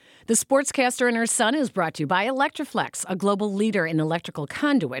The Sportscaster and Her Son is brought to you by Electroflex, a global leader in electrical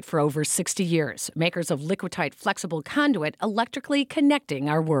conduit for over 60 years. Makers of Liquatite flexible conduit, electrically connecting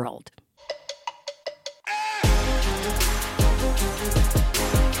our world.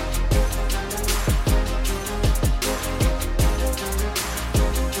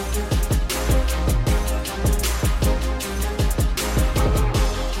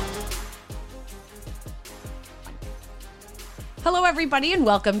 Hello, everybody, and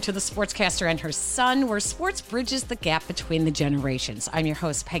welcome to the Sportscaster and Her Son, where sports bridges the gap between the generations. I'm your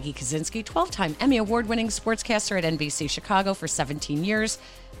host, Peggy Kaczynski, 12-time Emmy Award-winning sportscaster at NBC Chicago for 17 years.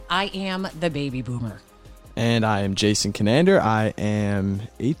 I am the baby boomer. And I am Jason Conander. I am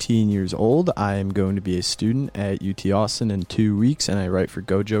 18 years old. I am going to be a student at UT Austin in 2 weeks, and I write for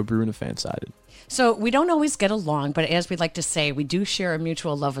Gojo Brew and Fansided. So we don't always get along, but as we like to say, we do share a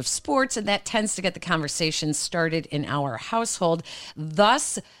mutual love of sports, and that tends to get the conversation started in our household.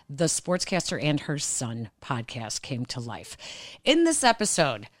 Thus, the Sportscaster and Her Son podcast came to life. In this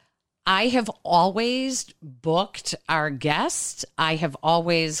episode, I have always booked our guests. I have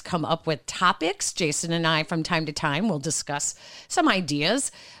always come up with topics. Jason and I, from time to time, will discuss some ideas.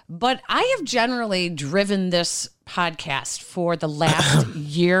 But I have generally driven this podcast for the last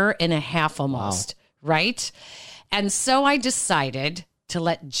year and a half almost, right? And so I decided to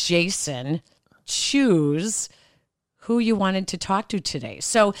let Jason choose who you wanted to talk to today.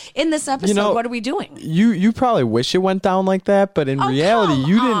 So in this episode, what are we doing? You probably wish it went down like that, but in reality,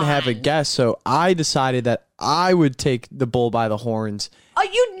 you didn't have a guest. So I decided that I would take the bull by the horns. Oh,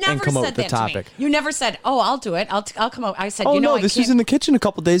 you never said that to me. You never said, "Oh, I'll do it. I'll come up." I said, this was in the kitchen a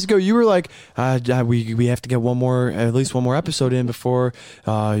couple days ago. You were like, "We have to get at least one more episode in before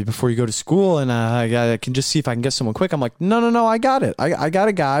you go to school, and I can just see if I can get someone quick." I'm like, "No, I got it. I got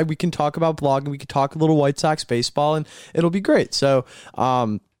a guy. We can talk about blogging. We can talk a little White Sox baseball, and it'll be great." So,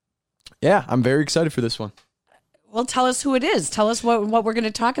 yeah, I'm very excited for this one. Well, tell us who it is. Tell us what we're going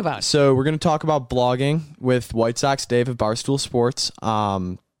to talk about. So we're going to talk about blogging with White Sox Dave of Barstool Sports.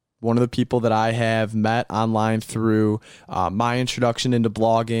 One of the people that I have met online through my introduction into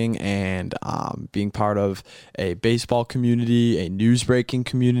blogging and being part of a baseball community, a news breaking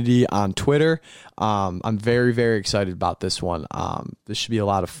community on Twitter. I'm very, very excited about this one. This should be a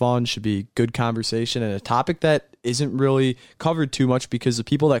lot of fun, should be good conversation, and a topic that isn't really covered too much because the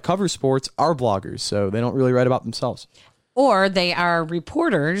people that cover sports are bloggers, so they don't really write about themselves. Or they are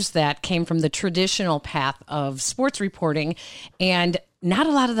reporters that came from the traditional path of sports reporting, and not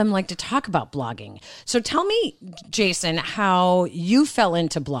a lot of them like to talk about blogging. So tell me, Jason, how you fell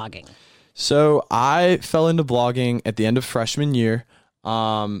into blogging. So I fell into blogging at the end of freshman year.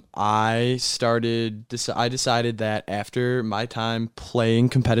 I decided that after my time playing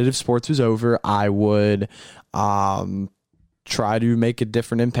competitive sports was over, I would try to make a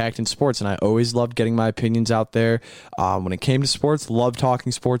different impact in sports. And I always loved getting my opinions out there. When it came to sports, loved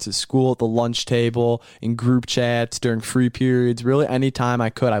talking sports at school, at the lunch table, in group chats, during free periods, really anytime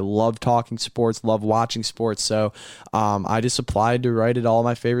I could. I loved talking sports, loved watching sports. So I just applied to write at all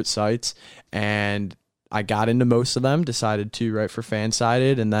my favorite sites, and I got into most of them, decided to write for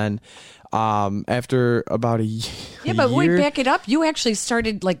Fansided, and then after about a year... Yeah, but wait, back it up. You actually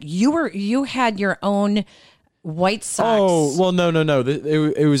started, you had your own White Sox. Oh, well, no.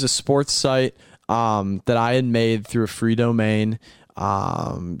 It was a sports site that I had made through a free domain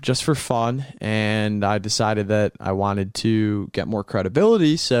just for fun, and I decided that I wanted to get more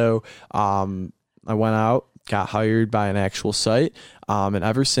credibility, so I went out, got hired by an actual site, and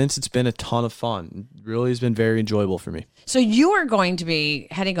ever since it's been a ton of fun. It really has been very enjoyable for me. So you are going to be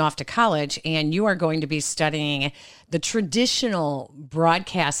heading off to college, and you are going to be studying the traditional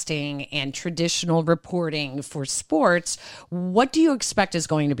broadcasting and traditional reporting for sports. What do you expect is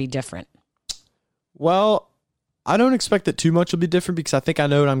going to be different? Well, I don't expect that too much will be different because I think I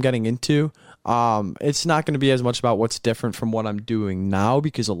know what I'm getting into. It's not going to be as much about what's different from what I'm doing now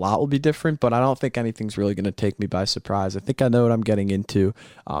because a lot will be different, but I don't think anything's really going to take me by surprise. I think I know what I'm getting into.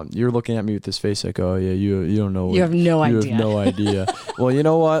 You're looking at me with this face like, oh yeah, you don't know. You have no idea. You have no idea. Well, you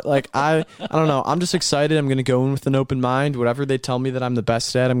know what? Like I don't know. I'm just excited. I'm going to go in with an open mind. Whatever they tell me that I'm the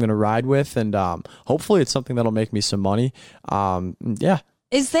best at, I'm going to ride with, and hopefully it's something that'll make me some money. Yeah.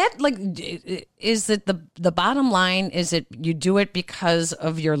 Is that is it the bottom line? Is it you do it because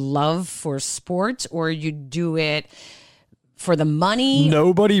of your love for sports, or you do it for the money?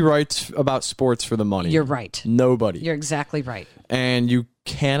 Nobody writes about sports for the money. You're right. Nobody. You're exactly right. And you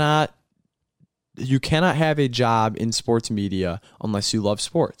cannot have a job in sports media unless you love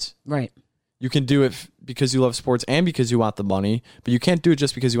sports. Right. You can do it because you love sports and because you want the money, but you can't do it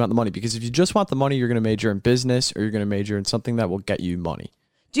just because you want the money. Because if you just want the money, you're going to major in business or you're going to major in something that will get you money.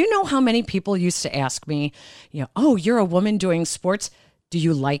 Do you know how many people used to ask me, oh, you're a woman doing sports. Do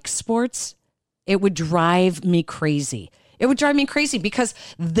you like sports? It would drive me crazy. It would drive me crazy because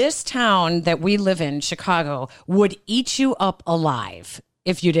this town that we live in, Chicago, would eat you up alive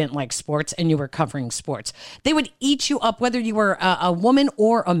if you didn't like sports and you were covering sports. They would eat you up whether you were a woman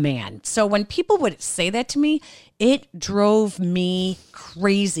or a man. So when people would say that to me, it drove me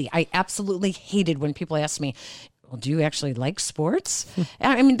crazy. I absolutely hated when people asked me, well, do you actually like sports?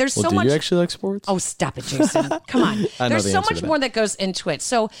 I mean, there's so much. Do you actually like sports? Oh, stop it, Jason. Come on. There's so much more that goes into it.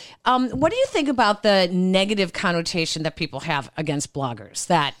 So what do you think about the negative connotation that people have against bloggers?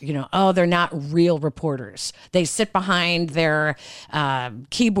 That, oh, they're not real reporters. They sit behind their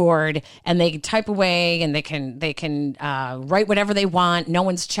keyboard and they type away and they can write whatever they want. No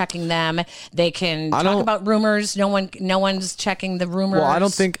one's checking them. They can talk about rumors. No one's checking the rumors.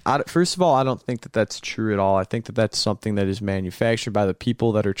 Well, first of all, I don't think that that's true at all. I think that that's something that is manufactured by the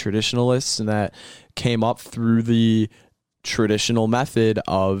people that are traditionalists and that came up through the traditional method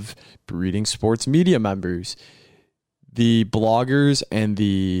of breeding sports media members. The bloggers and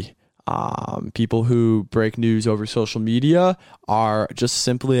the people who break news over social media are just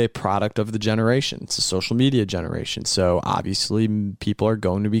simply a product of the generation. It's a social media generation. So obviously people are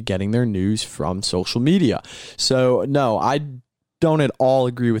going to be getting their news from social media. So no, I don't at all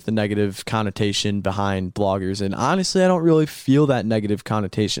agree with the negative connotation behind bloggers. And honestly, I don't really feel that negative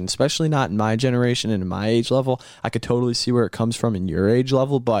connotation, especially not in my generation and in my age level. I could totally see where it comes from in your age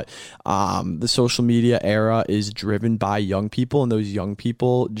level, but the social media era is driven by young people, and those young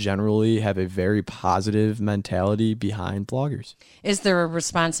people generally have a very positive mentality behind bloggers. Is there a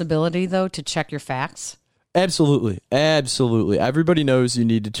responsibility, though, to check your facts? Absolutely. Absolutely. Everybody knows you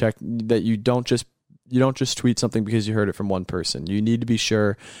need to check that you don't just tweet something because you heard it from one person. You need to be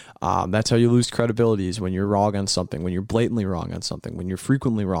sure. That's how you lose credibility, is when you're wrong on something, when you're blatantly wrong on something, when you're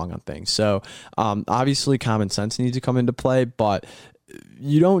frequently wrong on things. So obviously common sense needs to come into play, but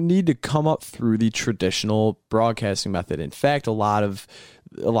you don't need to come up through the traditional broadcasting method. In fact, a lot of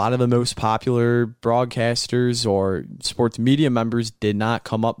the most popular broadcasters or sports media members did not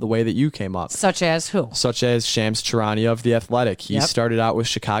come up the way that you came up. Such as who? Such as Shams Charania of The Athletic. He started out with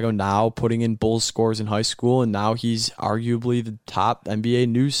Chicago Now, putting in Bulls scores in high school, and now he's arguably the top NBA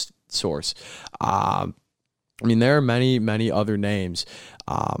news source. I mean, there are many, many other names,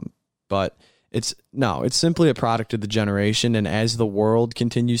 but it's simply a product of the generation. And as the world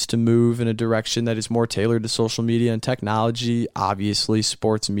continues to move in a direction that is more tailored to social media and technology, obviously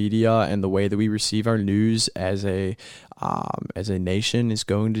sports media and the way that we receive our news as a nation is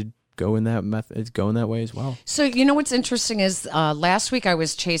going to go in that method. It's going that way as well. So, what's interesting is last week I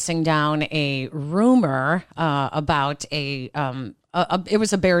was chasing down a rumor about it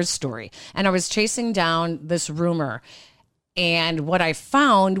was a Bears story, and I was chasing down this rumor. And what I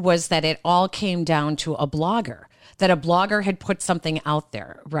found was that it all came down to a blogger, that a blogger had put something out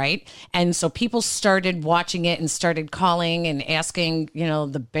there, right? And so people started watching it and started calling and asking,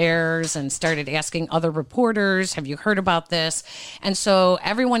 the Bears, and started asking other reporters, have you heard about this? And so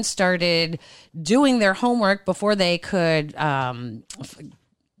everyone started doing their homework before they could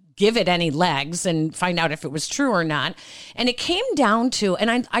give it any legs and find out if it was true or not. And it came down to,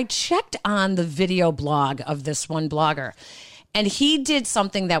 and I checked on the video blog of this one blogger, and he did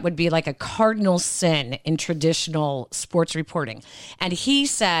something that would be like a cardinal sin in traditional sports reporting. And he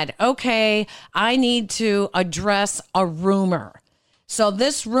said, okay, I need to address a rumor. So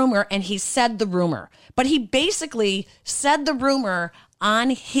this rumor, and he said the rumor, but he basically said the rumor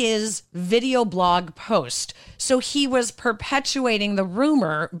on his video blog post. So he was perpetuating the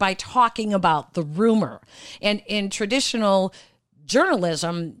rumor by talking about the rumor. And in traditional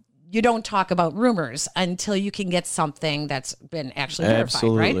journalism, you don't talk about rumors until you can get something that's been actually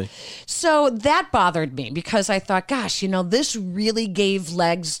verified, right? So that bothered me because I thought, gosh, this really gave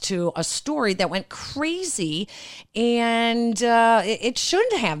legs to a story that went crazy, and it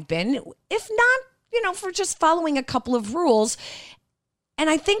shouldn't have been, if not, for just following a couple of rules. And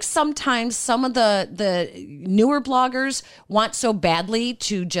I think sometimes some of the newer bloggers want so badly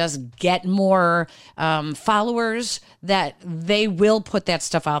to just get more followers that they will put that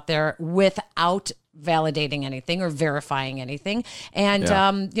stuff out there without validating anything or verifying anything. And,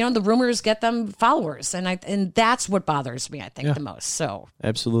 the rumors get them followers. And that's what bothers me, I think, the most. So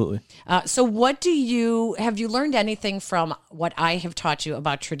absolutely. So have you learned anything from what I have taught you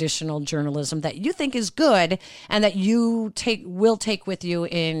about traditional journalism that you think is good and that you will take with you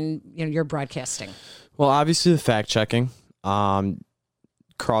in your broadcasting? Well, obviously the fact checking,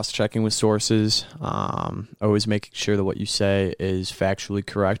 cross-checking with sources, always making sure that what you say is factually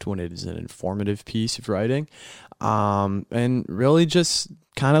correct when it is an informative piece of writing, and really just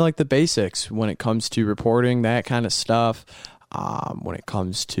kind of like the basics when it comes to reporting, that kind of stuff. When it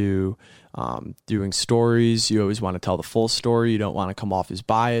comes to doing stories, you always want to tell the full story. You don't want to come off as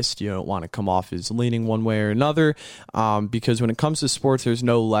biased. You don't want to come off as leaning one way or another, because when it comes to sports, there's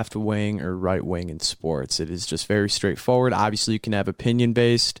no left wing or right wing in sports. It is just very straightforward. Obviously, you can have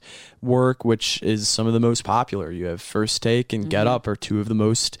opinion-based work, which is some of the most popular. You have First Take and Get Up are two of the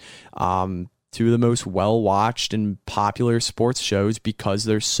most well-watched and popular sports shows because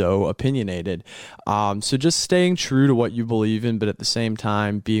they're so opinionated. So just staying true to what you believe in, but at the same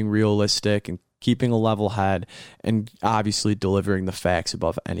time being realistic and keeping a level head and obviously delivering the facts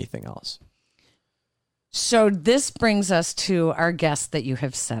above anything else. So this brings us to our guest that you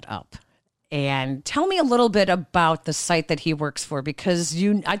have set up. And tell me a little bit about the site that he works for, because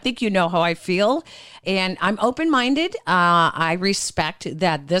I think you know how I feel, and I'm open-minded. I respect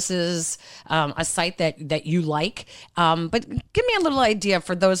that this is a site that you like, but give me a little idea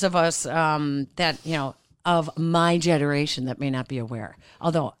for those of us that, of my generation that may not be aware,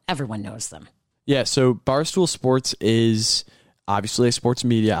 although everyone knows them. Yeah, so Barstool Sports is obviously a sports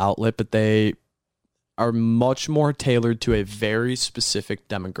media outlet, but they are much more tailored to a very specific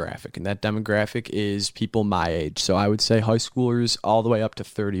demographic, and that demographic is people my age. So I would say high schoolers all the way up to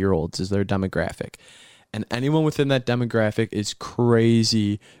 30-year-olds is their demographic. And anyone within that demographic is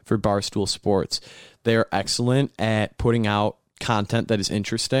crazy for Barstool Sports. They are excellent at putting out content that is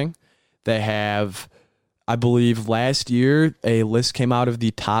interesting. They have, I believe last year, a list came out of the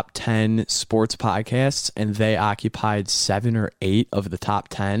top 10 sports podcasts, and they occupied 7 or 8 of the top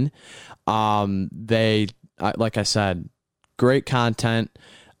 10. They, like I said, great content.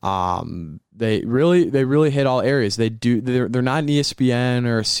 They really hit all areas. They're not an ESPN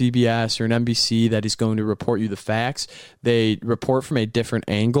or a CBS or an NBC that is going to report you the facts. They report from a different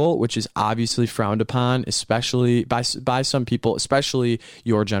angle, which is obviously frowned upon, especially by some people, especially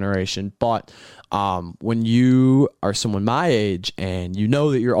your generation. But when you are someone my age and you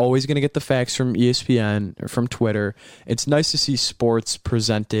know that you're always going to get the facts from ESPN or from Twitter, it's nice to see sports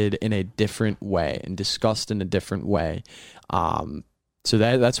presented in a different way and discussed in a different way. So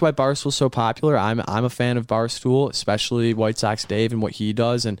that's why Barstool's so popular. I'm a fan of Barstool, especially White Sox Dave and what he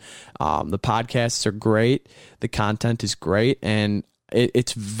does. And the podcasts are great. The content is great. And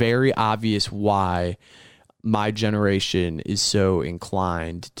it's very obvious why my generation is so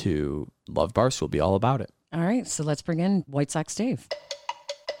inclined to love Barstool, be all about it. All right, so let's bring in White Sox Dave.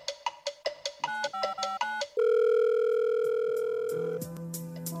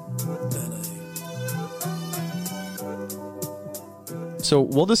 So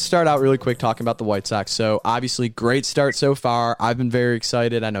we'll just start out really quick talking about the White Sox. So obviously great start so far. I've been very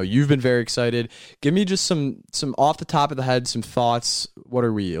excited. I know you've been very excited. Give me just some off the top of the head, some thoughts. What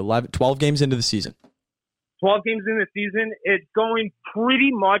are we, 12 games into the season? 12 games in the season. It's going pretty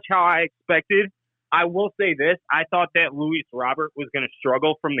much how I expected. I will say this. I thought that Luis Robert was going to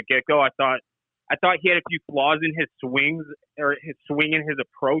struggle from the get-go. I thought he had a few flaws in his swings or his swing and his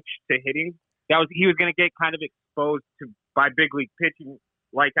approach to hitting. He was going to get kind of exposed by big league pitching,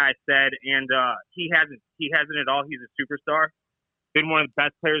 like I said, and he hasn't at all. He's a superstar. Been one of the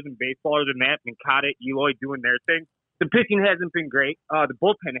best players in baseball. Other than that, Moncada, Eloy doing their thing. The pitching hasn't been great. The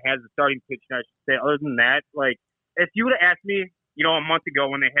bullpen has the starting pitching, I should say. Other than that, like, if you would have asked me, a month ago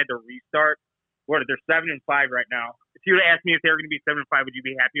when they had to restart, they're 7-5 right now. If you would have asked me if they were going to be 7-5, would you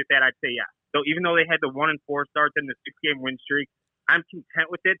be happy with that? I'd say yeah. So even though they had the 1-4 start and the 6-game win streak, I'm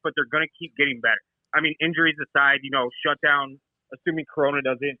content with it, but they're going to keep getting better. I mean, injuries aside, shut down, assuming Corona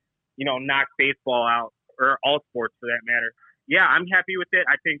doesn't, knock baseball out, or all sports for that matter. Yeah, I'm happy with it.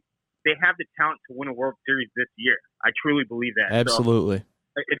 I think they have the talent to win a World Series this year. I truly believe that. Absolutely.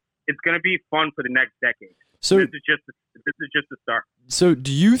 So it's going to be fun for the next decade. So this is just the start. So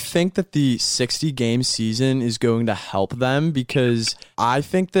do you think that the 60-game season is going to help them? Because I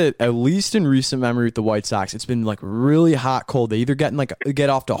think that at least in recent memory with the White Sox, it's been like really hot, cold. They either get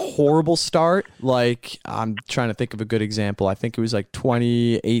off to a horrible start, like I'm trying to think of a good example. I think it was like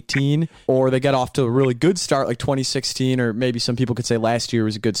 2018, or they get off to a really good start like 2016, or maybe some people could say last year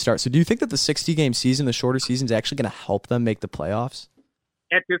was a good start. So do you think that the 60-game season, the shorter season, is actually going to help them make the playoffs?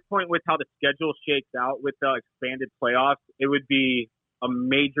 At this point, with how the schedule shakes out with the expanded playoffs, it would be a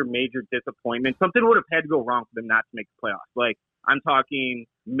major, major disappointment. Something would have had to go wrong for them not to make the playoffs. Like, I'm talking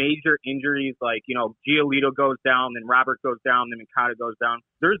major injuries, like, Giolito goes down, then Robert goes down, then Moncada goes down.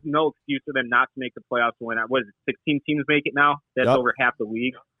 There's no excuse for them not to make the playoffs when, 16 teams make it now? That's over half the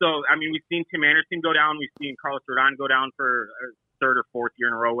league. So, I mean, we've seen Tim Anderson go down. We've seen Carlos Rodon go down for a third or fourth year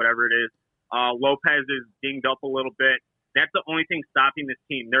in a row, whatever it is. Lopez is dinged up a little bit. That's the only thing stopping this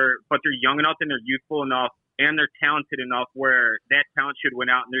team. They're young enough and they're youthful enough and they're talented enough where that talent should win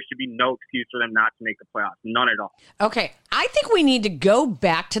out, and there should be no excuse for them not to make the playoffs. None at all. Okay, I think we need to go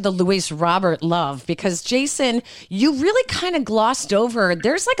back to the Luis Robert love because, Jason, you really kind of glossed over.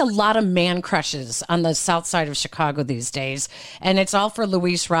 There's like a lot of man crushes on the south side of Chicago these days, and it's all for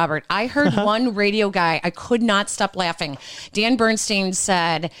Luis Robert. I heard one radio guy, I could not stop laughing. Dan Bernstein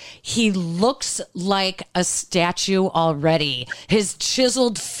said, he looks like a statue already. His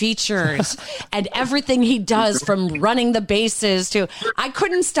chiseled features and everything he does, from running the bases to, I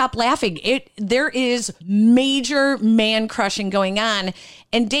couldn't stop laughing. There is major man crushing going on.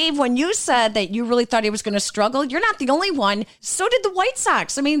 And Dave, when you said that you really thought he was going to struggle, you're not the only one. So did the White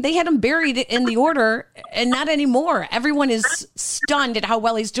Sox. I mean, they had him buried in the order, and not anymore. Everyone is stunned at how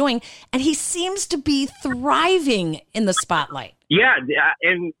well he's doing, and he seems to be thriving in the spotlight. Yeah,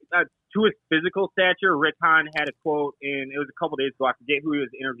 and to his physical stature, Rick Hahn had a quote, and it was a couple days ago. I forget who he was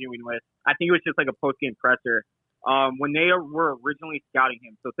interviewing with. I think it was just like a post-game presser. When they were originally scouting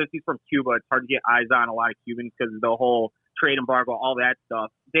him, so since he's from Cuba, it's hard to get eyes on a lot of Cubans because of the whole trade embargo, all that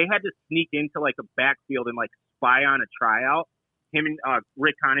stuff. They had to sneak into like a backfield and like spy on a tryout, him and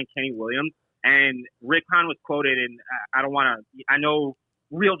Rick Hahn and Kenny Williams. And Rick Hahn was quoted, and I know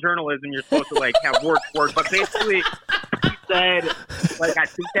real journalism, you're supposed to like have word for it, but basically he said, like, I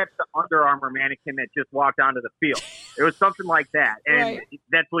think that's the Under Armour mannequin that just walked onto the field. It was something like that. And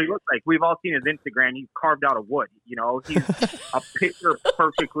That's what he looks like. We've all seen his Instagram. He's carved out of wood. You know, he's a picture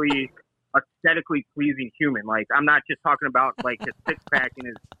perfectly aesthetically pleasing human. Like, I'm not just talking about like his six pack and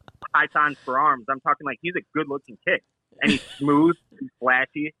his pythons for arms. I'm talking like he's a good looking kid. And he's smooth, he's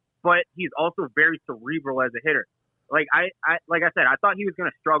flashy, but he's also very cerebral as a hitter. Like I said, I thought he was going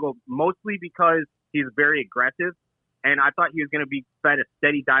to struggle mostly because he's very aggressive, and I thought he was going to be fed a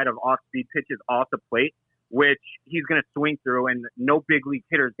steady diet of off-speed pitches off the plate, which he's going to swing through, and no big league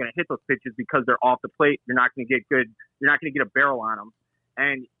hitter is going to hit those pitches because they're off the plate. You're not going to get good. You're not going to get a barrel on them.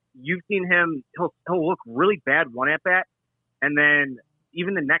 And you've seen him; he'll look really bad one at bat, and then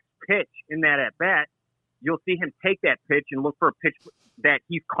even the next pitch in that at bat, you'll see him take that pitch and look for a pitch that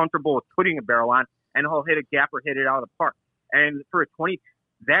he's comfortable with putting a barrel on, and he'll hit a gap or hit it out of the park. And for a 20,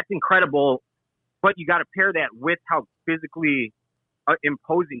 that's incredible. But you got to pair that with how physically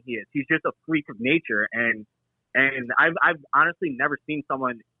imposing he is. He's just a freak of nature, and I've honestly never seen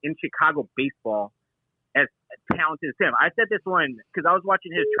someone in Chicago baseball as talented as him. I said this one because I was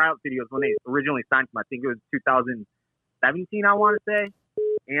watching his tryout videos when they originally signed him. I think it was 2017, I want to say,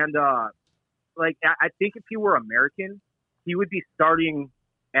 and I think if he were American, he would be starting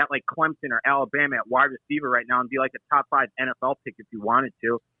at like Clemson or Alabama at wide receiver right now and be like a top 5 NFL pick if you wanted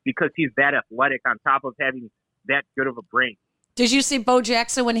to, because he's that athletic on top of having that good of a brain. Did you see Bo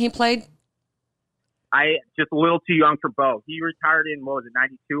Jackson when he played? I just a little too young for Bo. He retired in, what was it,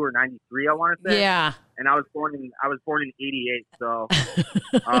 92 or 93, I want to say. Yeah. And I was born in 88, so.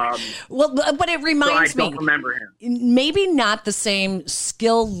 Well, but it reminds me. I don't remember him. Maybe not the same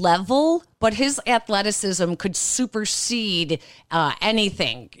skill level, but his athleticism could supersede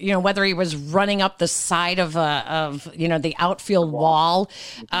anything. You know, whether he was running up the side of the outfield wall,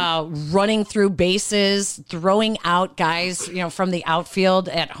 running through bases, throwing out guys, from the outfield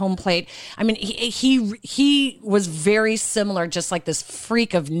at home plate. I mean, he was very similar, just like this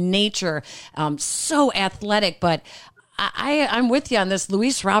freak of nature. So athletic, but I'm with you on this.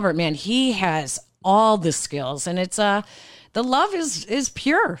 Luis Robert, man, he has all the skills, and it's the love is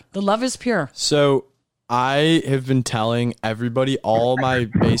pure. The love is pure. So I have been telling everybody, all my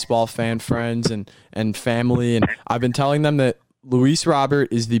baseball fan friends and family, and I've been telling them that Luis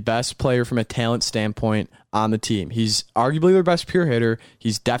Robert is the best player from a talent standpoint on the team. He's arguably their best pure hitter.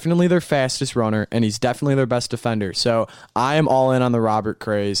 He's definitely their fastest runner, and he's definitely their best defender. So I am all in on the Robert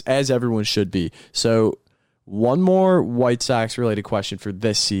craze, as everyone should be. So one more White Sox related question for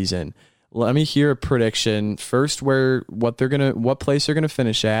this season. Let me hear a prediction first. What place they're gonna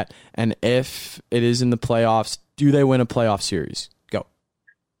finish at, and if it is in the playoffs, do they win a playoff series? Go.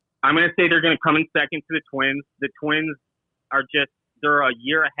 I'm gonna say they're gonna come in second to the Twins. The Twins they're a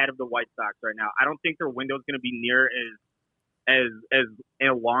year ahead of the White Sox right now. I don't think their window is going to be near as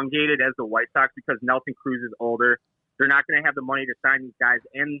elongated as the White Sox because Nelson Cruz is older. They're not going to have the money to sign these guys.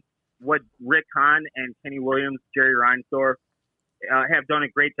 And what Rick Hahn and Kenny Williams, Jerry Reinsdorf have done a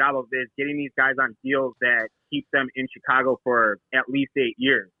great job of is getting these guys on deals that keep them in Chicago for at least 8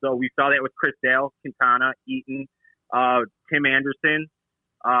 years. So we saw that with Chris Sale, Quintana, Eaton, Tim Anderson,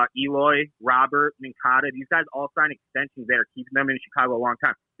 Eloy, Robert, Minkata. These guys all sign extensions that are keeping them in Chicago a long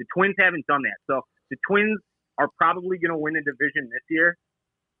time. The Twins haven't done that. So the Twins are probably going to win the division this year,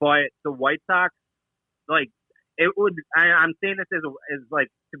 but the White Sox, I'm saying this as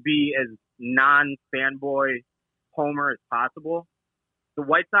to be as non-fanboy homer as possible. The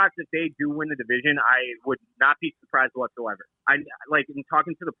White Sox, if they do win the division, I would not be surprised whatsoever. I like in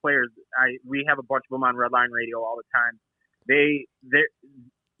talking to the players. We have a bunch of them on Redline Radio all the time. They're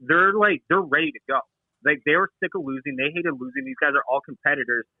ready to go. Like, they were sick of losing. They hated losing. These guys are all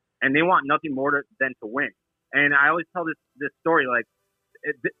competitors, and they want nothing more than to win. And I always tell this story, like,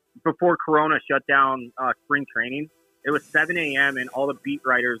 before Corona shut down spring training, it was 7 a.m. and all the beat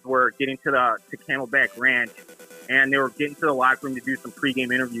writers were getting to Camelback Ranch, and they were getting to the locker room to do some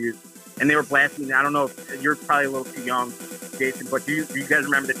pregame interviews, and they were blasting. I don't know if you're probably a little too young, Jason, but do you guys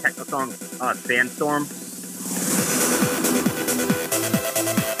remember the techno song Sandstorm?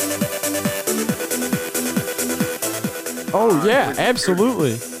 Oh, yeah,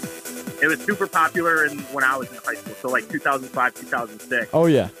 absolutely. It was super popular when I was in high school, so like 2005, 2006. Oh,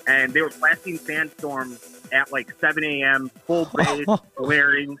 yeah. And they were blasting Sandstorm at like 7 a.m., full bass,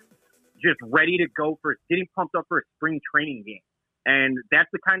 blaring, just ready to go for getting pumped up for a spring training game. And that's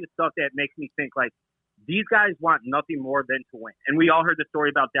the kind of stuff that makes me think, like, these guys want nothing more than to win. And we all heard the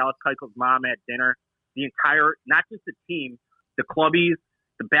story about Dallas Keuchel's mom at dinner. The entire, not just the team, the clubbies,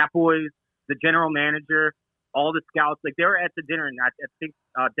 the bat boys, the general manager, all the scouts, like, they were at the dinner, and I think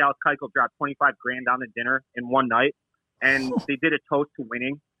Dallas Keuchel dropped $25,000 on the dinner in one night, and they did a toast to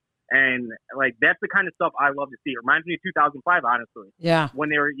winning. And, like, that's the kind of stuff I love to see. It reminds me of 2005, honestly. Yeah. When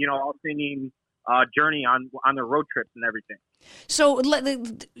they were, all singing Journey on their road trips and everything. So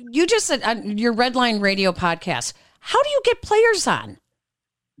you just said on your Redline Radio podcast, how do you get players on?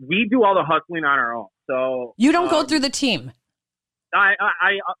 We do all the hustling on our own. So you don't go through the team? I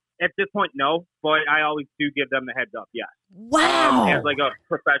at this point, no, but I always do give them the heads up, yes. Wow. As like a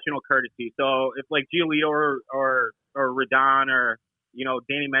professional courtesy. So if like Giolito or Rodon or,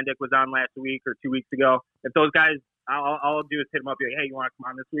 Danny Mendick was on last week or 2 weeks ago, if those guys, all do is hit them up, like, hey, you want to come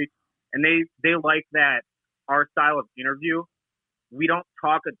on this week? And they like that, our style of interview. We don't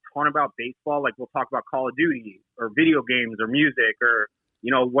talk a ton about baseball. Like, we'll talk about Call of Duty or video games or music or,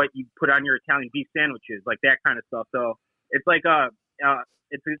 what you put on your Italian beef sandwiches, like that kind of stuff. So it's like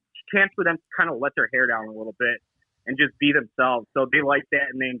it's a chance for them to kind of let their hair down a little bit and just be themselves. So they like that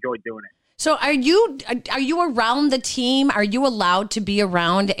and they enjoy doing it. So are you around the team? Are you allowed to be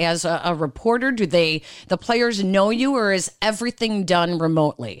around as a reporter? Do the players know you, or is everything done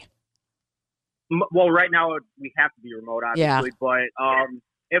remotely? Well, right now we have to be remote, obviously. Yeah. But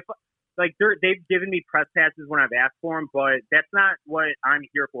if like they've given me press passes when I've asked for them, but that's not what I'm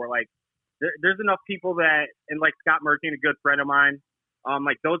here for. Like there's enough people that, and like Scott Merkin, a good friend of mine,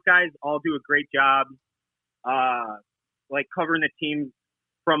 like those guys all do a great job, like covering the team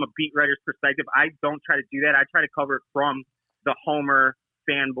from a beat writer's perspective. I don't try to do that. I try to cover it from the homer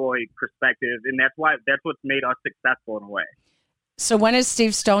fanboy perspective, and that's what's made us successful in a way. So when is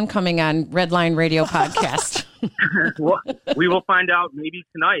Steve Stone coming on Redline Radio podcast? Well, we will find out maybe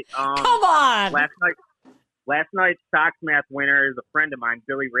tonight. Come on! Last night's Sox Math winner is a friend of mine,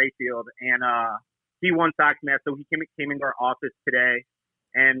 Billy Rayfield, and he won Sox Math, so he came into our office today,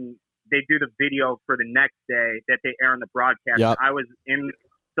 and they do the video for the next day that they air on the broadcast. Yep.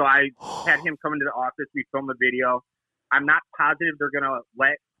 So I had him come into the office. We filmed the video. I'm not positive they're gonna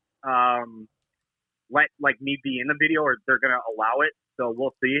let like me be in the video, or they're gonna allow it. So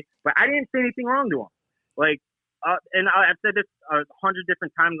we'll see. But I didn't say anything wrong to him. Like, and I've said this 100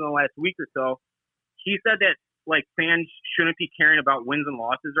 different times in the last week or so. He said that like fans shouldn't be caring about wins and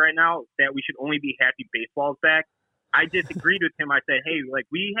losses right now. That we should only be happy baseball's back. I disagreed with him. I said, hey,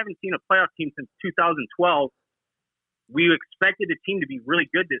 like, we haven't seen a playoff team since 2012. We expected the team to be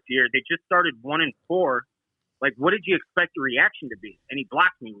really good this year. They just started 1-4. Like, what did you expect the reaction to be? And he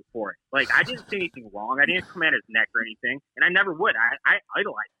blocked me for it. Like, I didn't say anything wrong. I didn't come at his neck or anything. And I never would. I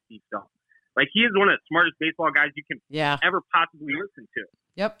idolize Steve Stone. Like, he is one of the smartest baseball guys you can ever possibly listen to.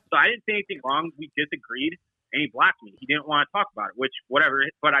 Yep. So I didn't say anything wrong. We disagreed, and he blocked me. He didn't want to talk about it, which, whatever.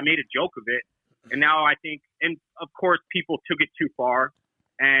 But I made a joke of it. And now I think, and of course, people took it too far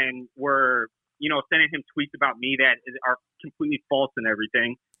and were, sending him tweets about me that are completely false and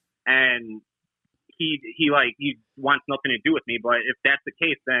everything. And he wants nothing to do with me. But if that's the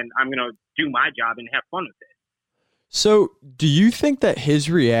case, then I'm going to do my job and have fun with it. So do you think that his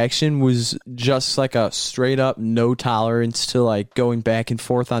reaction was just like a straight up no tolerance to like going back and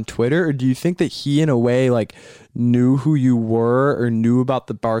forth on Twitter? Or do you think that he in a way like knew who you were or knew about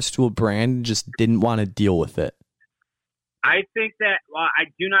the Barstool brand and just didn't want to deal with it? I think that I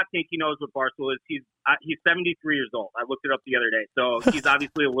do not think he knows what Barstool is. He's 73 years old. I looked it up the other day. So he's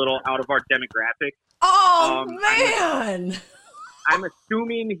obviously a little out of our demographic. Oh, man. I'm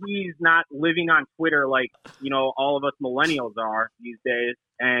assuming he's not living on Twitter like, all of us millennials are these days.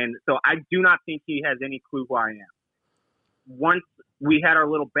 And so I do not think he has any clue who I am. Once we had our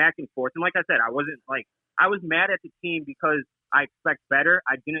little back and forth, and like I said, I was mad at the team because I expect better.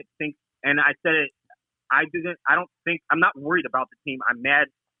 I didn't think, and I said it, I'm not worried about the team. I'm mad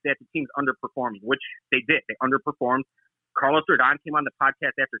that the team's underperforming, which they did. They underperformed. Carlos Rodon came on the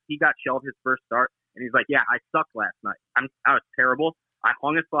podcast after he got shelved his first start, and he's like, yeah, I sucked last night. I was terrible. I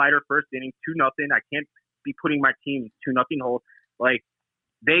hung a slider first inning, 2-0. I can't be putting my team 2-0 hold. Like,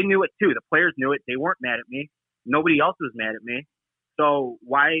 they knew it too. The players knew it. They weren't mad at me. Nobody else was mad at me. So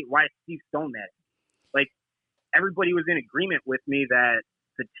why is Steve Stone mad at me? Like, everybody was in agreement with me that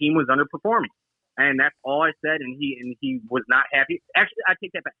the team was underperforming. And that's all I said, and he was not happy. Actually, I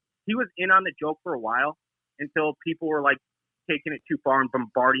take that back. He was in on the joke for a while until people were like taking it too far and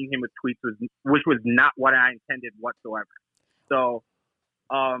bombarding him with tweets, which was not what I intended whatsoever. So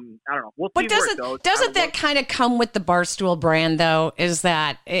I don't know. We'll see where it goes. Doesn't that kind of come with the Barstool brand, though? Is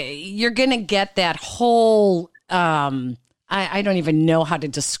that you're going to get that whole I don't even know how to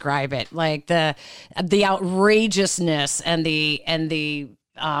describe it, like the outrageousness and the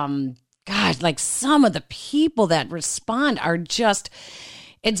God, like some of the people that respond are just,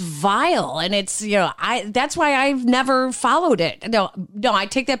 it's vile. And it's, that's why I've never followed it. No, I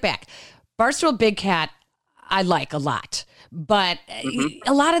take that back. Barstool Big Cat, I like a lot. But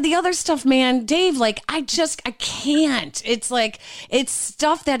a lot of the other stuff, man, Dave, like, I can't. It's like, it's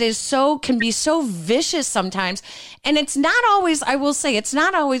stuff that can be so vicious sometimes. And it's not always, I will say, it's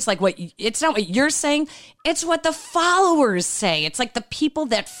not always like it's not what you're saying. It's what the followers say. It's like the people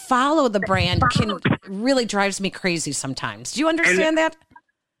that follow the brand really drives me crazy sometimes. Do you understand that?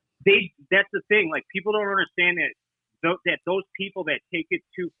 That's the thing. Like, people don't understand that those people that take it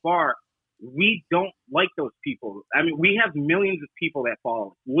too far, we don't like those people. I mean, we have millions of people that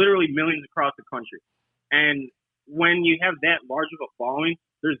follow, literally millions across the country. And when you have that large of a following,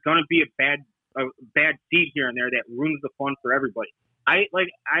 there's going to be a bad seed here and there that ruins the fun for everybody. I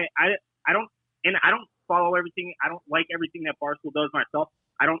don't follow everything. I don't like everything that Barstool does myself.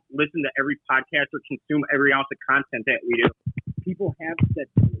 I don't listen to every podcast or consume every ounce of content that we do. People have said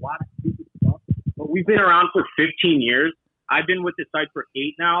a lot of stupid stuff, but we've been around for 15 years. I've been with the site for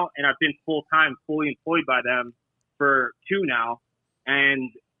 8 now, and I've been full-time, fully employed by them for 2 now. And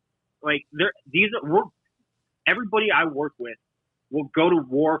like, everybody I work with will go to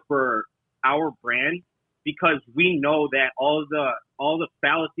war for our brand because we know that all the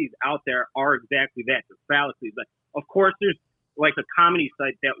fallacies out there are exactly that. They're fallacies. But of course, there's like a comedy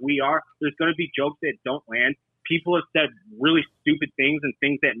site that we are. There's going to be jokes that don't land. People have said really stupid things and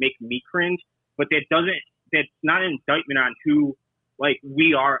things that make me cringe, but that's not an indictment on who, like,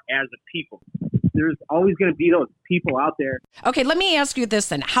 we are as a people. There's always going to be those people out there. Okay, let me ask you this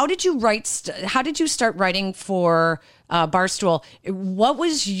then. How did you start writing for Barstool? What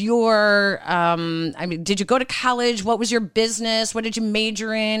was your, did you go to college? What was your business? What did you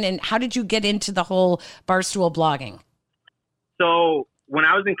major in? And how did you get into the whole Barstool blogging? So when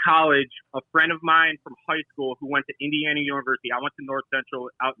I was in college, a friend of mine from high school who went to Indiana University, I went to North Central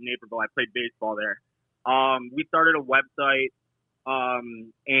out in Naperville. I played baseball there. We started a website,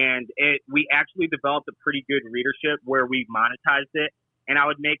 and we actually developed a pretty good readership where we monetized it. And I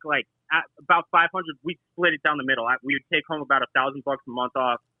would make like about 500. We split it down the middle. We would take home about $1,000 a month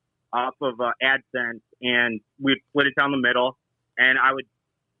off of AdSense, and we'd split it down the middle. And I would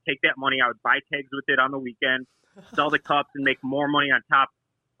take that money. I would buy kegs with it on the weekend, sell the cups, and make more money on top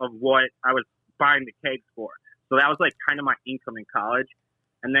of what I was buying the kegs for. So that was like kind of my income in college.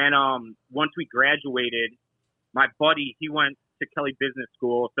 And then once we graduated, my buddy, he went to Kelly Business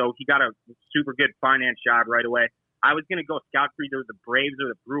School, so he got a super good finance job right away. I was going to go scout for either the Braves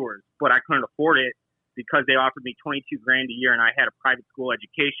or the Brewers, but I couldn't afford it because they offered me $22,000 a year, and I had a private school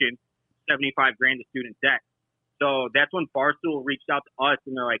education, $75,000 of student debt. So that's when Barstool reached out to us,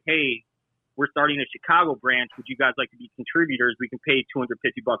 and they're like, "Hey, we're starting a Chicago branch. Would you guys like to be contributors? We can pay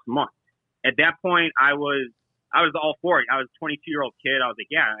 $250 a month." At that point, I was all for it. I was a 22-year-old kid. I was like,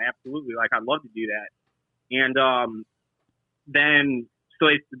 yeah, absolutely. Like, I'd love to do that. And then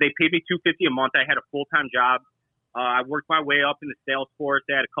they paid me $250 a month. I had a full-time job. I worked my way up in the sales force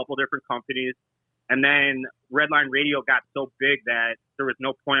at a couple different companies. And then Redline Radio got so big that there was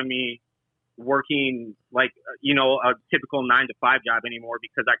no point in me working like, a typical 9-to-5 job anymore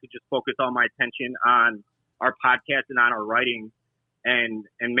because I could just focus all my attention on our podcast and on our writing and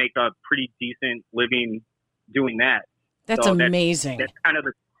make a pretty decent living doing that. That's amazing. That's kind of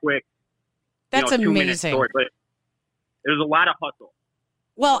the quick, that's 2-minute amazing story, but there's a lot of hustle.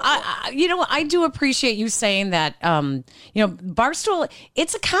 Well, I do appreciate you saying that. Barstool,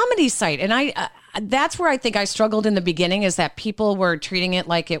 it's a comedy site, and that's where I think I struggled in the beginning, is that people were treating it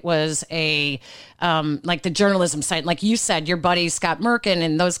like it was like the journalism site. Like you said, your buddy Scott Merkin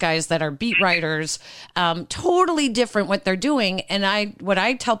and those guys that are beat writers, totally different what they're doing. And what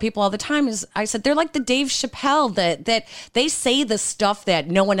I tell people all the time is, I said, they're like the Dave Chappelle that they say the stuff that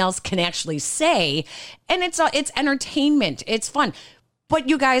no one else can actually say. And it's entertainment. It's fun. But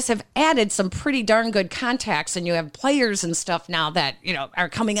you guys have added some pretty darn good contacts, and you have players and stuff now that, are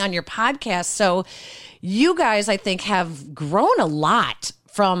coming on your podcast. So you guys, I think, have grown a lot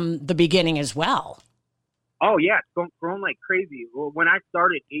from the beginning as well. Oh, yeah. It's grown like crazy. Well, when I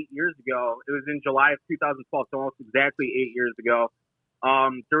started 8 years ago, it was in July of 2012, so almost exactly 8 years ago.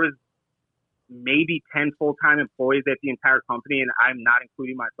 There was maybe 10 full-time employees at the entire company, and I'm not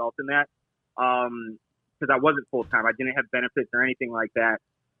including myself in that. Because I wasn't full-time. I didn't have benefits or anything like that.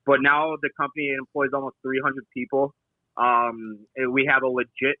 But now the company employs almost 300 people. We have a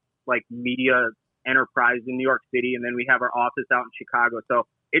legit media enterprise in New York City, and then we have our office out in Chicago. So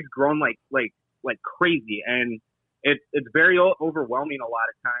it's grown like crazy, and it's very overwhelming a lot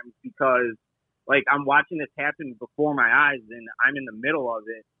of times, because I'm watching this happen before my eyes, and I'm in the middle of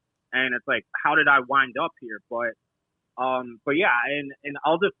it, and it's like, how did I wind up here? But yeah, and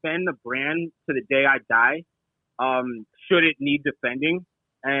I'll defend the brand to the day I die, should it need defending.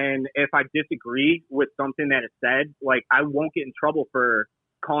 And if I disagree with something that is said, I won't get in trouble for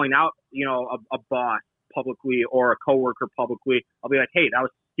calling out, a boss publicly or a coworker publicly. I'll be like, hey, that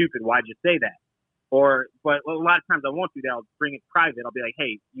was stupid. Why'd you say that? But a lot of times I won't do that. I'll bring it private. I'll be like,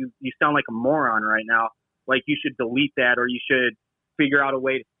 hey, you sound like a moron right now. You should delete that, or you should figure out a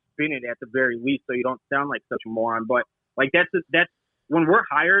way to spin it at the very least, so you don't sound like such a moron. But that's when we're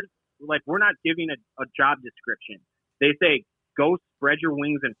hired, we're not giving a job description. They say, go spread your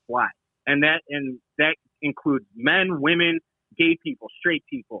wings and fly. And that includes men, women, gay people, straight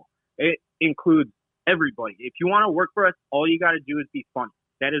people. It includes everybody. If you want to work for us, all you got to do is be funny.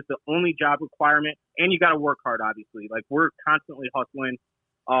 That is the only job requirement. And you got to work hard, obviously. We're constantly hustling.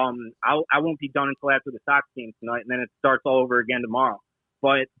 I won't be done until after the Sox game tonight, and then it starts all over again tomorrow.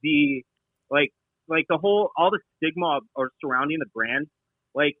 But all the stigma surrounding the brand,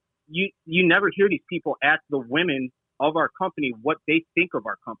 you never hear these people ask the women of our company what they think of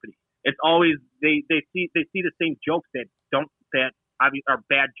our company. It's always they see the same jokes that are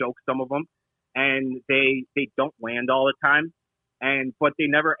bad jokes, some of them, and they don't land all the time. But they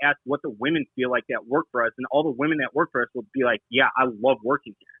never ask what the women feel like that work for us, and all the women that work for us will be like, yeah, I love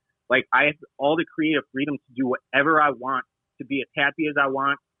working here. I have all the creative freedom to do whatever I want, to be as happy as I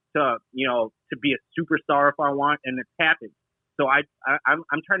want, to be a superstar if I want, and it's happened. So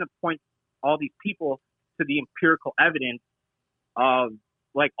I'm trying to point all these people to the empirical evidence of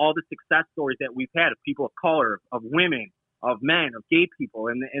all the success stories that we've had of people of color, of women, of men, of gay people,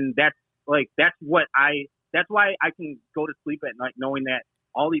 and that's why I can go to sleep at night knowing that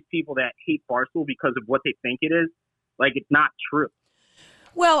all these people that hate Barstool because of what they think it is, it's not true.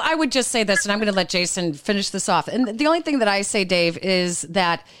 Well, I would just say this, and I'm going to let Jason finish this off. And the only thing that I say, Dave, is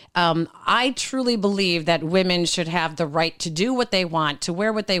that I truly believe that women should have the right to do what they want, to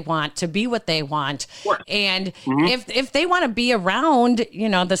wear what they want, to be what they want. And if they want to be around,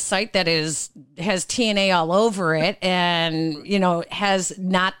 the site that has TNA all over it, and has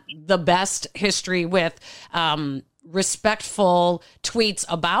not the best history with respectful tweets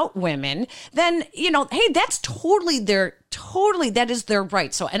about women, then, hey, that's that is their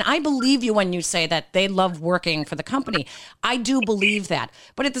right. So, and I believe you when you say that they love working for the company. I do believe that.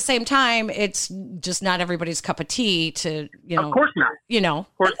 But at the same time, it's just not everybody's cup of tea to, Of course not.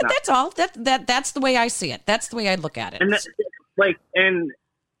 Of course not. That's all. That's the way I see it. That's the way I look at it. And and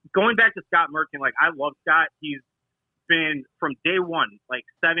going back to Scott Merkin, I love Scott. He's been from day one,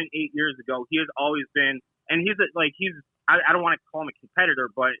 7-8 years ago. He has always been. And I don't want to call him a competitor,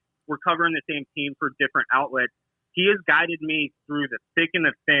 but we're covering the same team for different outlets. He has guided me through the thick and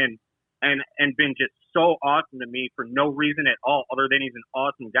the thin, and been just so awesome to me for no reason at all, other than he's an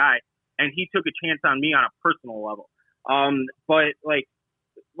awesome guy. And he took a chance on me on a personal level. But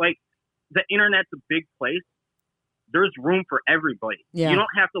the internet's a big place. There's room for everybody. Yeah. You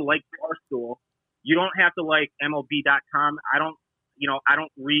don't have to like Barstool. You don't have to like MLB.com. I don't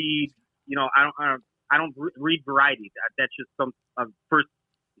read, I don't read Variety. That's just some first,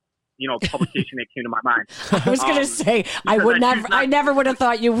 publication that came to my mind. I was going to say, I never would have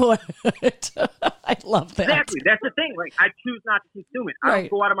thought you would. I love that. Exactly. That's the thing. I choose not to consume it. I don't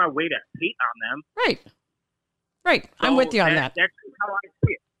go out of my way to hate on them. Right. So I'm with you on that. That's how I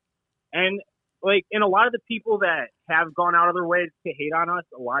see it. And like, and a lot of the people that have gone out of their way to hate on us,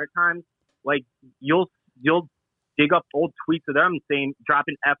 a lot of times, like, you'll dig up old tweets of them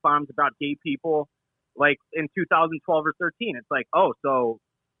dropping F-bombs about gay people, like, in 2012 or 13. It's like, oh, so,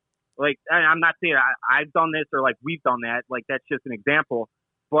 like, I'm not saying I've done this or, like, we've done that. Like, that's just an example.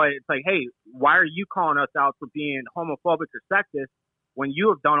 But it's like, hey, why are you calling us out for being homophobic or sexist when you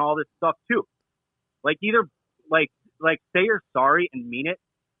have done all this stuff too? Like, either, like say you're sorry and mean it,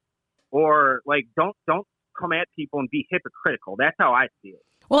 or, like, don't come at people and be hypocritical. That's how I see it.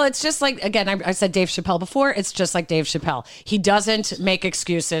 Well, it's just like, again, I said Dave Chappelle before. It's just like Dave Chappelle. He doesn't make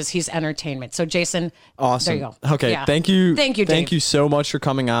excuses. He's entertainment. So, Jason, awesome. There you go. Okay, yeah. Thank you. Thank you, Dave. Thank you so much for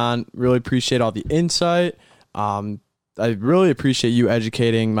coming on. Really appreciate all the insight. I really appreciate you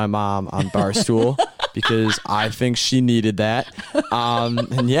educating my mom on Barstool because I think she needed that.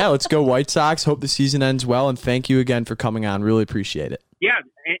 And yeah, let's go White Sox. Hope the season ends well. And thank you again for coming on. Really appreciate it. Yeah,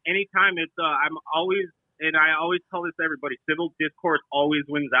 anytime. It's I'm always, and I always tell this to everybody, civil discourse always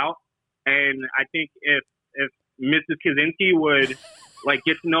wins out. And I think if Mrs. Kaczynski would, like,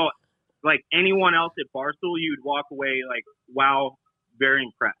 get to know, like, anyone else at Barstool, you'd walk away like, wow, very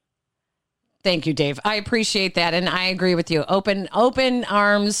impressed. Thank you, Dave. I appreciate that. And I agree with you. Open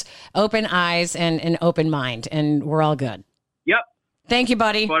arms, open eyes, and an open mind. And we're all good. Yep. Thank you,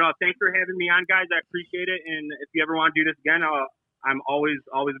 buddy. But thanks for having me on, guys. I appreciate it. And if you ever want to do this again, I'm always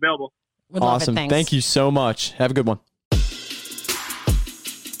available. Would awesome. Love it. Thank you so much. Have a good one.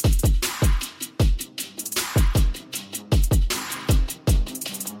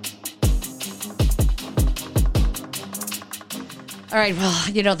 All right.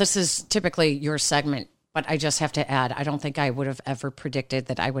 Well, this is typically your segment, but I just have to add, I don't think I would have ever predicted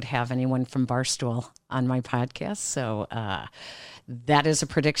that I would have anyone from Barstool on my podcast. So that is a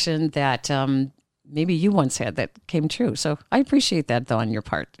prediction that maybe you once had that came true. So I appreciate that, though, on your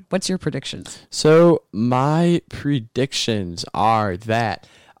part. What's your predictions? So my predictions are that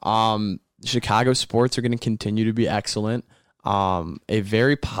Chicago sports are going to continue to be excellent. A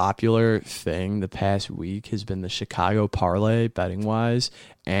very popular thing the past week has been the Chicago parlay betting wise.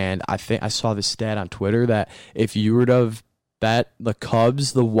 And I think I saw this stat on Twitter that if you were to have bet the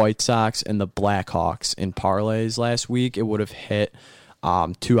Cubs, the White Sox, and the Blackhawks in parlays last week, it would have hit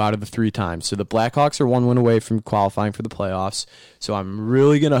 2 out of the 3 times. So the Blackhawks are 1 win away from qualifying for the playoffs. So I'm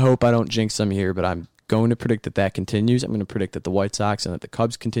really going to hope I don't jinx them here, but I'm going to predict that continues. I'm going to predict that the White Sox and that the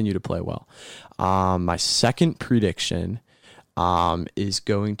Cubs continue to play well. My second prediction is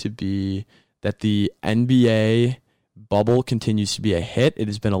going to be that the NBA bubble continues to be a hit. It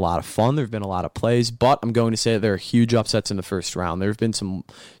has been a lot of fun. There have been a lot of plays, but I'm going to say that there are huge upsets in the first round. There have been some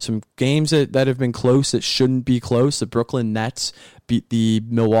games that have been close that shouldn't be close. The Brooklyn Nets beat the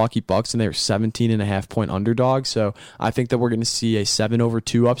Milwaukee Bucks, and they were 17.5-point underdogs. So I think that we're going to see a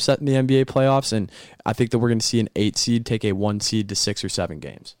 7-2 upset in the NBA playoffs, and I think that we're going to see an 8 seed take a 1 seed to 6 or 7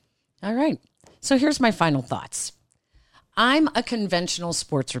 games. All right. So here's my final thoughts. I'm a conventional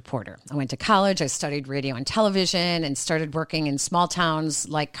sports reporter. I went to college, I studied radio and television, and started working in small towns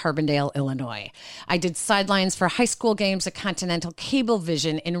like Carbondale, Illinois. I did sidelines for high school games at Continental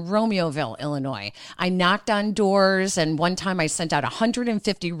Cablevision in Romeoville, Illinois. I knocked on doors, and one time I sent out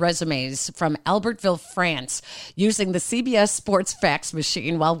 150 resumes from Albertville, France, using the CBS Sports fax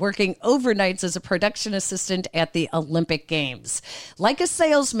machine while working overnights as a production assistant at the Olympic Games. Like a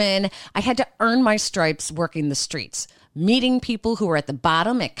salesman, I had to earn my stripes working the streets, meeting people who were at the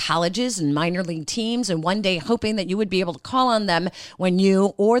bottom at colleges and minor league teams, and one day hoping that you would be able to call on them when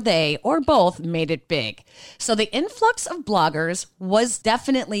you or they or both made it big. So the influx of bloggers was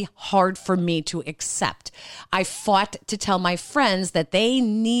definitely hard for me to accept. I fought to tell my friends that they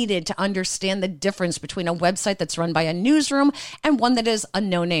needed to understand the difference between a website that's run by a newsroom and one that is a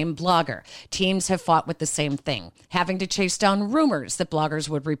no-name blogger. Teams have fought with the same thing, having to chase down rumors that bloggers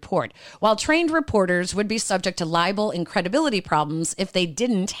would report, while trained reporters would be subject to libel and credibility problems if they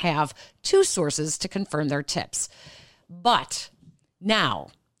didn't have 2 sources to confirm their tips. But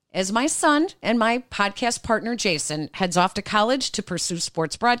now, as my son and my podcast partner Jason heads off to college to pursue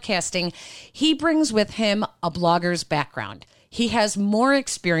sports broadcasting, he brings with him a blogger's background. He has more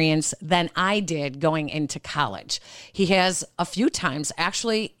experience than I did going into college. He has a few times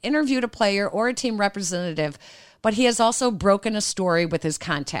actually interviewed a player or a team representative, but he has also broken a story with his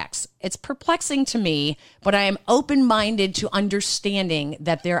contacts. It's perplexing to me, but I am open-minded to understanding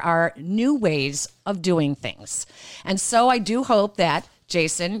that there are new ways of doing things. And so I do hope that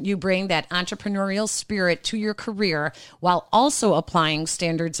Jason, you bring that entrepreneurial spirit to your career while also applying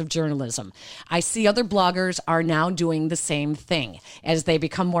standards of journalism. I see other bloggers are now doing the same thing. As they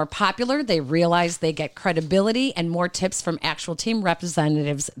become more popular, they realize they get credibility and more tips from actual team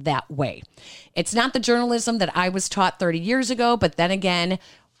representatives that way. It's not the journalism that I was taught 30 years ago, but then again,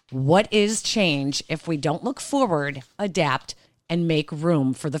 what is change if we don't look forward, adapt, and make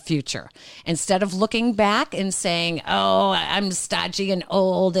room for the future? Instead of looking back and saying, oh, I'm stodgy and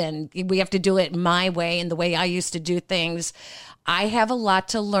old and we have to do it my way and the way I used to do things, I have a lot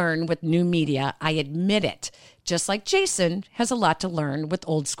to learn with new media. I admit it, just like Jason has a lot to learn with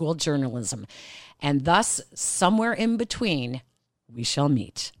old school journalism. And thus, somewhere in between, we shall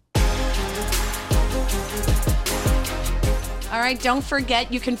meet. All right, don't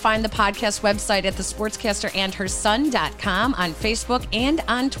forget, you can find the podcast website at thesportscasterandherson.com, on Facebook and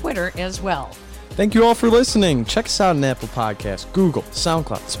on Twitter as well. Thank you all for listening. Check us out on Apple Podcasts, Google,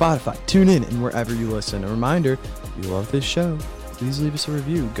 SoundCloud, Spotify, TuneIn, and wherever you listen. A reminder, if you love this show, please leave us a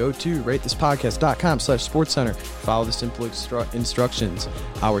review. Go to ratethispodcast.com/SportsCenter. Follow the simple instructions.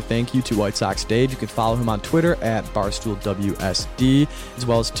 Our thank you to White Sox Dave. You can follow him on Twitter at BarstoolWSD, as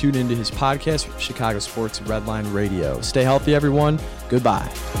well as tune into his podcast, Chicago Sports Redline Radio. Stay healthy, everyone.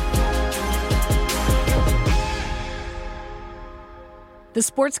 Goodbye. The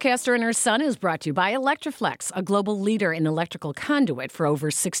Sportscaster and Her Son is brought to you by Electroflex, a global leader in electrical conduit for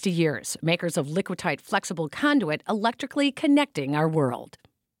over 60 years. Makers of Liquidite flexible conduit, electrically connecting our world.